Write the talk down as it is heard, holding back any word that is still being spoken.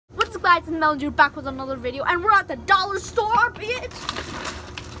guys, it's MeLonDude back with another video, and we're at the dollar store, bitch.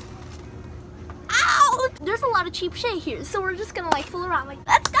 Ow! There's a lot of cheap shit here, so we're just gonna like fool around. Like,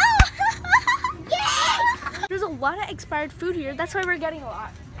 let's go! Yeah! There's a lot of expired food here. That's why we're getting a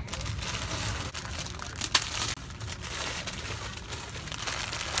lot.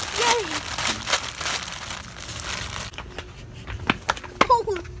 Yay!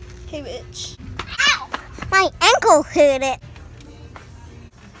 Oh, hey, bitch. Ow! My ankle hurt.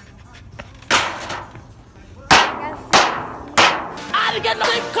 I didn't get no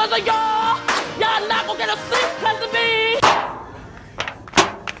sleep because of y'all. Y'all not gonna get no sleep because of me.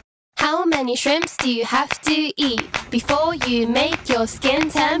 How many shrimps do you have to eat before you make your skin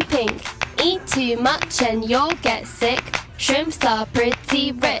turn pink? Eat too much and you'll get sick. Shrimps are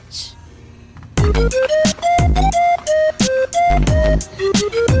pretty rich.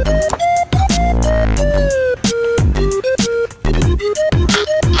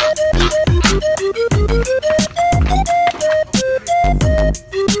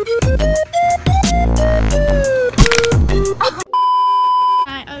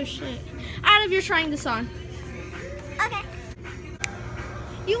 Oh shit. Adam, you're trying this on. Okay.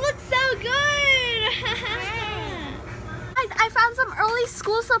 You look so good! Guys, I found some early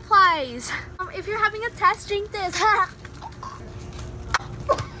school supplies. If you're having a test, drink this.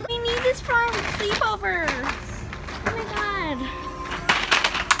 We need this for our sleepover. Oh my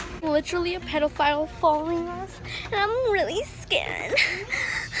god. Literally a pedophile following us, and I'm really scared.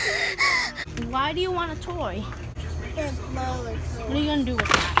 Why do you want a toy? What are you gonna do with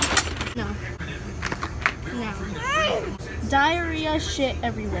that? No. No. Diarrhea shit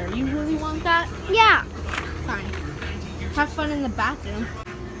everywhere. You really want that? Yeah. Fine. Have fun in the bathroom.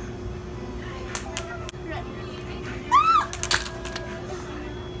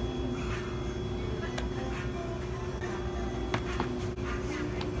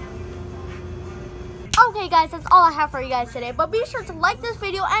 Okay guys, that's all I have for you guys today, but be sure to like this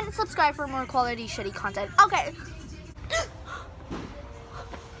video and subscribe for more quality shitty content. Okay.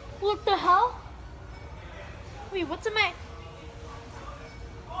 What the hell? Wait, what's in my...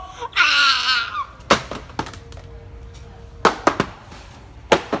 Ah!